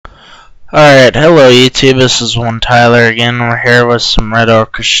Alright, hello YouTube, this is One Tyler again. We're here with some Red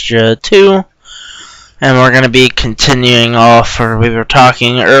Orchestra 2. And we're going to be continuing off where we were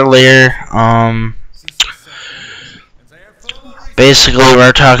talking earlier. Basically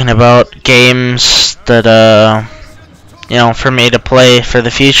we're talking about games that, for me to play for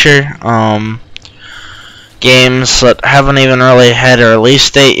the future. Games that haven't even really had a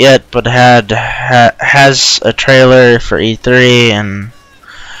release date yet, but has a trailer for E3 and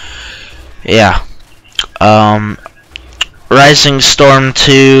yeah. Rising Storm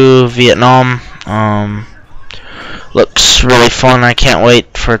 2 Vietnam looks really fun. I can't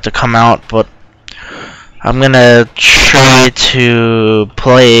wait for it to come out, but I'm gonna try to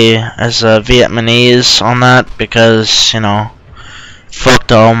play as a Vietnamese on that because,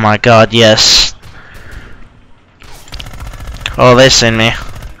 fucked, oh my god, yes. Oh, they seen me.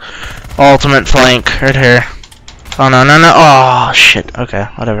 Ultimate flank right here. Oh no, no, no. Oh shit. Okay,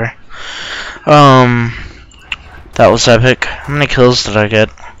 whatever. That was epic. How many kills did I get?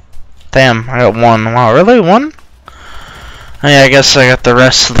 Damn, I got one. Wow, really? One? Oh, yeah, I guess I got the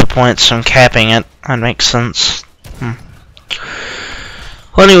rest of the points from capping it. That makes sense. Well,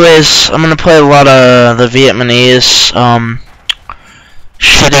 anyways, I'm gonna play a lot of the Vietnamese,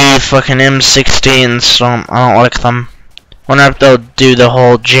 shitty fucking M16s, so I don't like them. Wonder if they'll do the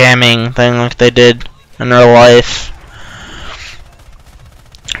whole jamming thing like they did in real life.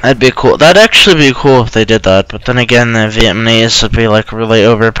 That'd be cool. That'd actually be cool if they did that. But then again, the Vietnamese would be like really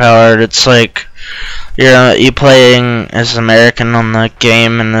overpowered. It's like you playing as an American on the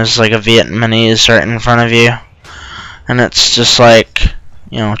game, and there's like a Vietnamese right in front of you, and it's just like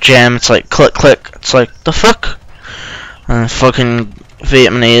jam. It's like click click. It's like the fuck, and fucking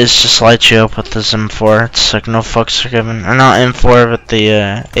Vietnamese just light you up with this M4. It's like no fucks are given. Or not M4, but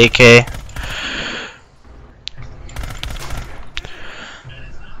the AK.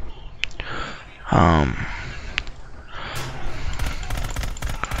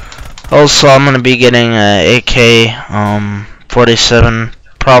 Also, I'm gonna be getting a AK 47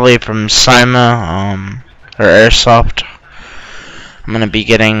 probably from Sima or Airsoft. I'm gonna be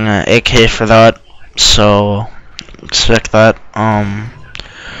getting AK for that, so expect that.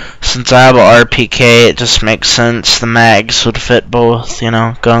 Since I have a RPK, it just makes sense. The mags would fit both,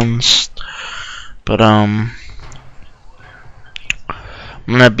 guns. But I'm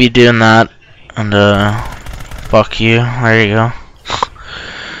gonna be doing that. And fuck you. There you go.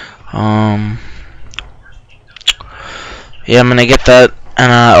 Yeah, I'm gonna get that.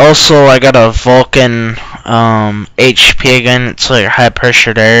 And also I got a Vulcan HP gun. It's like high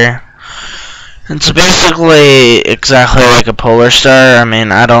pressured air. It's basically exactly like a Polar Star. I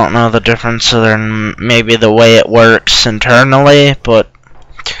mean, I don't know the difference other than maybe the way it works internally, but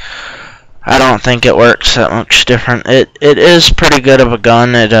I don't think it works that much different. It is pretty good of a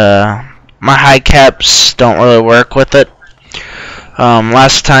gun. My high caps don't really work with it.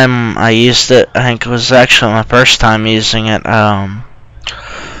 Last time I used it, I think it was actually my first time using it.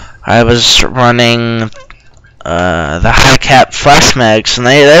 I was running the high cap flash mags, and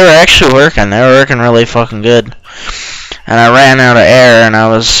they were actually working. They were working really fucking good. And I ran out of air, and I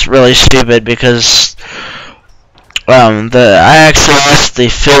was really stupid because I actually asked the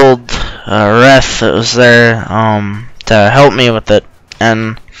field ref that was there to help me with it,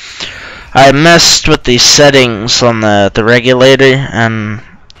 and I messed with the settings on the regulator, and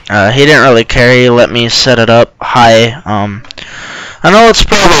he didn't really care. He let me set it up high. I know it's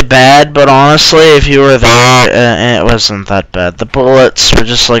probably bad, but honestly, if you were there, it wasn't that bad. The bullets were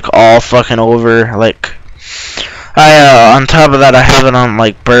just like all fucking over. Like, on top of that, I have it on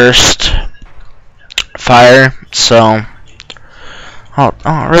like burst fire. So,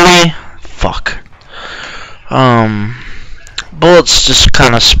 oh really? Fuck. Bullets just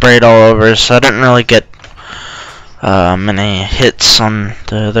kind of sprayed all over, so I didn't really get many hits on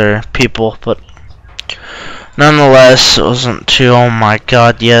the other people, but nonetheless, it wasn't too. Oh my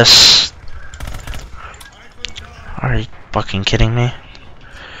god, yes. Are you fucking kidding me?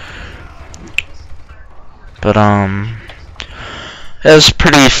 But it was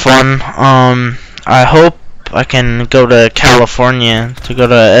pretty fun. I hope I can go to California to go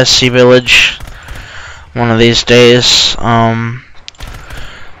to SC Village one of these days.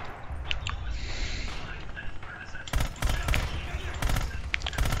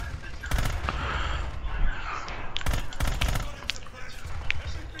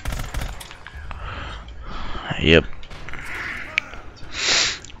 Yep.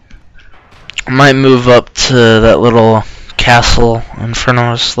 I might move up to that little castle in front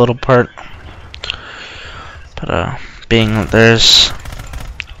of this little part. But being that there's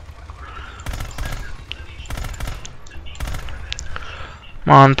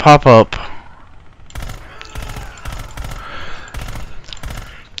Come on, pop up.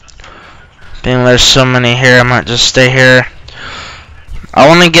 Being there's so many here, I might just stay here. I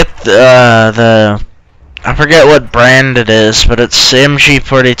want to get the I forget what brand it is, but it's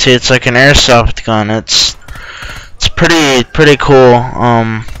MG42. It's like an airsoft gun. It's pretty cool.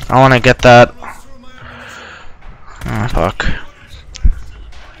 I want to get that. Oh fuck.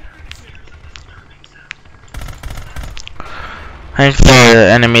 I think the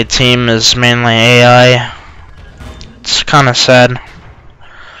enemy team is mainly AI. It's kind of sad,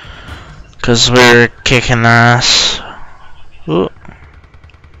 cause we're kicking their ass. Ooh.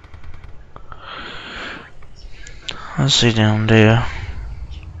 What's he doing, dude?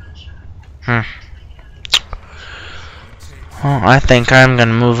 Well, I think I'm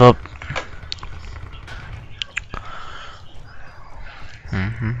gonna move up.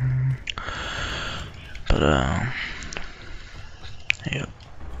 But yep.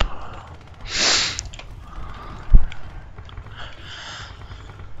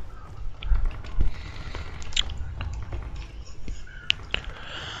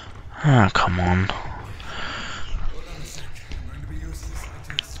 Ah, come on.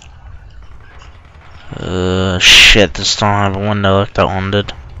 Shit, this don't have a window like that one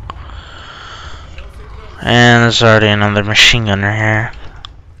did. And there's already another machine gunner here.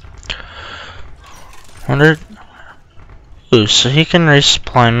 Wonder. Ooh, so he can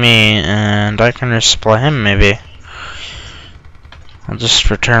resupply me, and I can resupply him, maybe. I'll just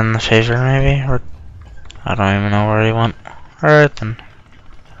return the favor, maybe? Or I don't even know where he went. Alright then.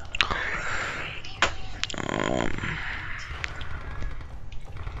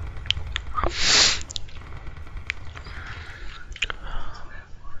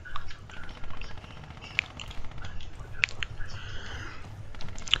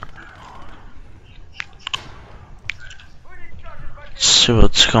 Let's see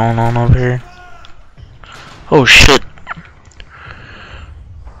what's going on over here. Oh shit.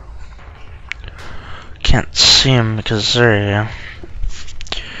 Can't see him because there you go.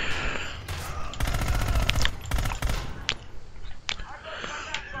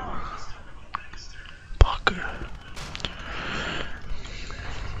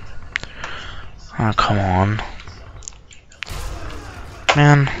 Oh, come on.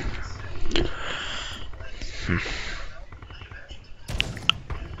 Man.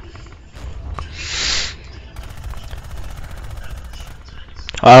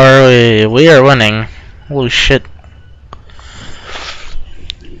 We are winning. Holy shit.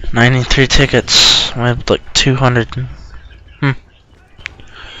 93 tickets. We have like 200.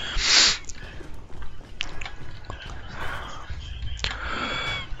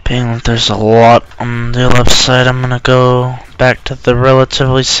 Being that there's a lot on the left side, I'm gonna go back to the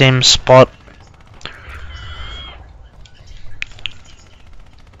relatively same spot.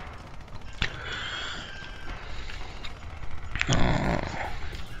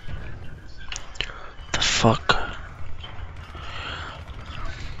 The fuck?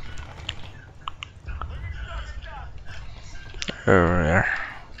 Over there.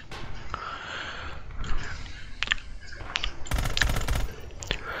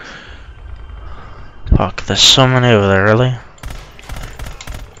 Fuck, there's so many over there, really?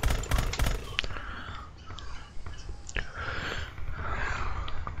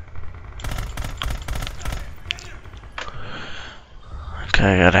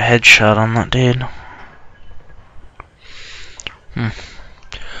 Okay, I got a headshot on that dude.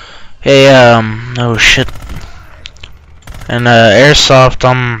 Hey, oh shit. And airsoft,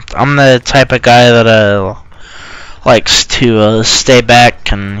 I'm the type of guy that likes to stay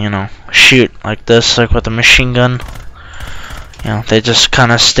back and, you know, shoot like this, like with a machine gun. You know, they just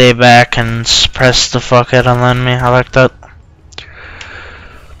kind of stay back and suppress the fuck out of the enemy. I like that.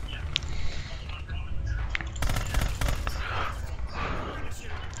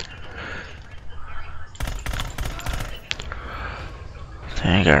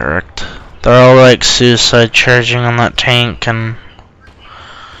 Dang, I got wrecked. They're all like suicide charging on that tank and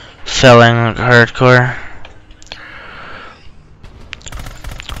felling like hardcore.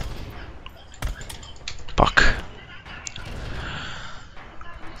 Fuck.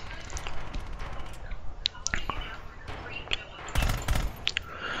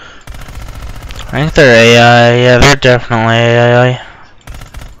 I think they're AI. Yeah, they're definitely AI.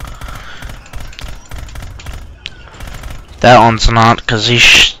 That one's not, because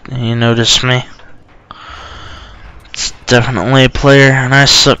he noticed me. It's definitely a player, and I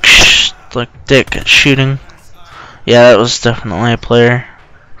suck like dick at shooting. Yeah, that was definitely a player.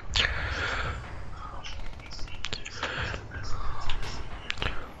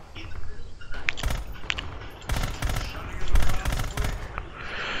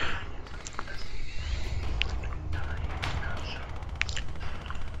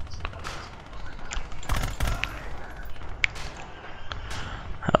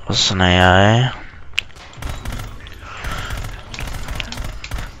 was an AI.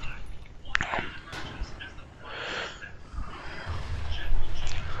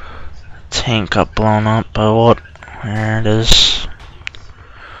 Tank got blown up by what? There it is.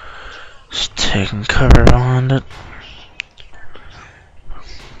 Just taking cover behind it.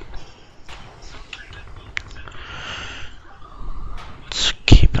 Let's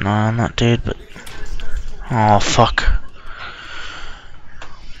keep an eye on that dude, but oh fuck.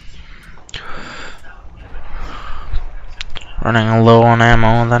 Running low on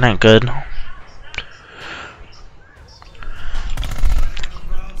ammo, that ain't good.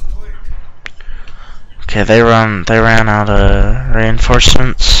 Okay, they ran out of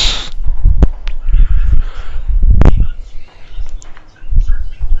reinforcements.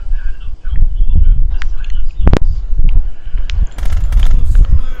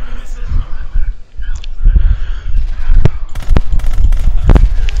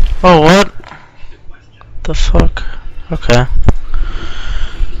 Oh, what? The fuck? Okay.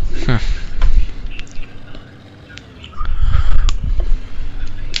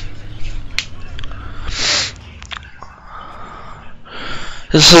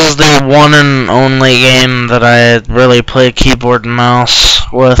 This is the one and only game that I really play keyboard and mouse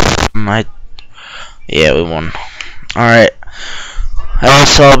with. Yeah, we won. Alright.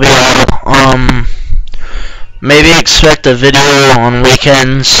 I'll be out. Maybe expect a video on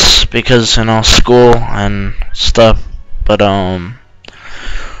weekends because, you know, school and stuff. But,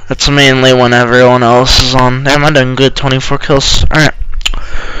 that's mainly when everyone else is on. Damn, I done good. 24 kills. Alright.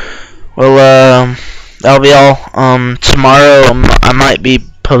 Well, that'll be all. Tomorrow I might be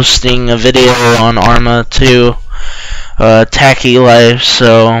posting a video on Arma 2 Tacky Life,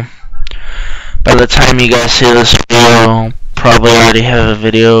 so by the time you guys see this video, I'll probably already have a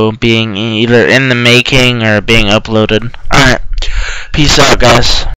video being either in the making or being uploaded. Alright, peace out guys.